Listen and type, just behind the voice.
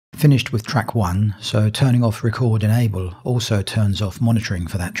finished with track 1, so turning off Record Enable also turns off monitoring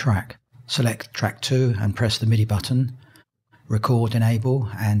for that track. Select track 2 and press the MIDI button. Record Enable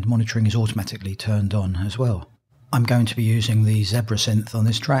and monitoring is automatically turned on as well. I'm going to be using the Zebra synth on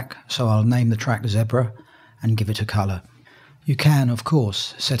this track, so I'll name the track Zebra and give it a colour. You can, of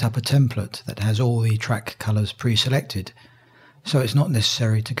course, set up a template that has all the track colours pre-selected, so it's not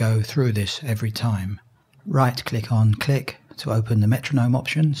necessary to go through this every time. Right-click on Click to open the metronome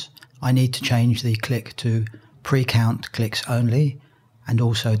options. I need to change the click to pre-count clicks only and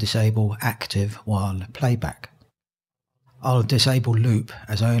also disable active while playback. I'll disable loop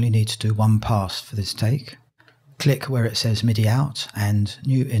as I only need to do one pass for this take. Click where it says MIDI out and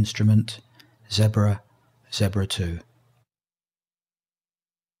new instrument Zebra 2.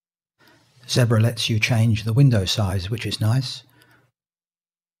 Zebra lets you change the window size, which is nice.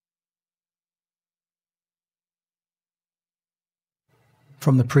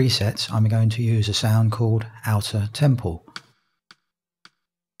 From the presets, I'm going to use a sound called Outer Temple.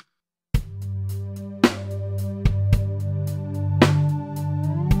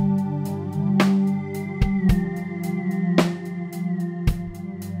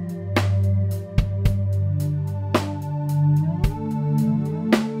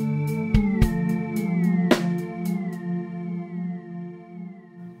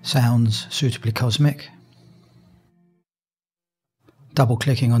 Sounds suitably cosmic.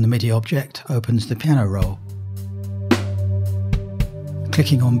 Double-clicking on the MIDI object opens the piano roll.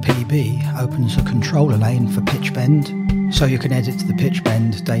 Clicking on PB opens a controller lane for pitch bend, so you can edit the pitch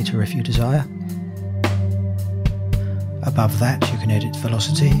bend data if you desire. Above that you can edit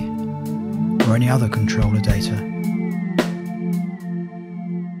velocity or any other controller data.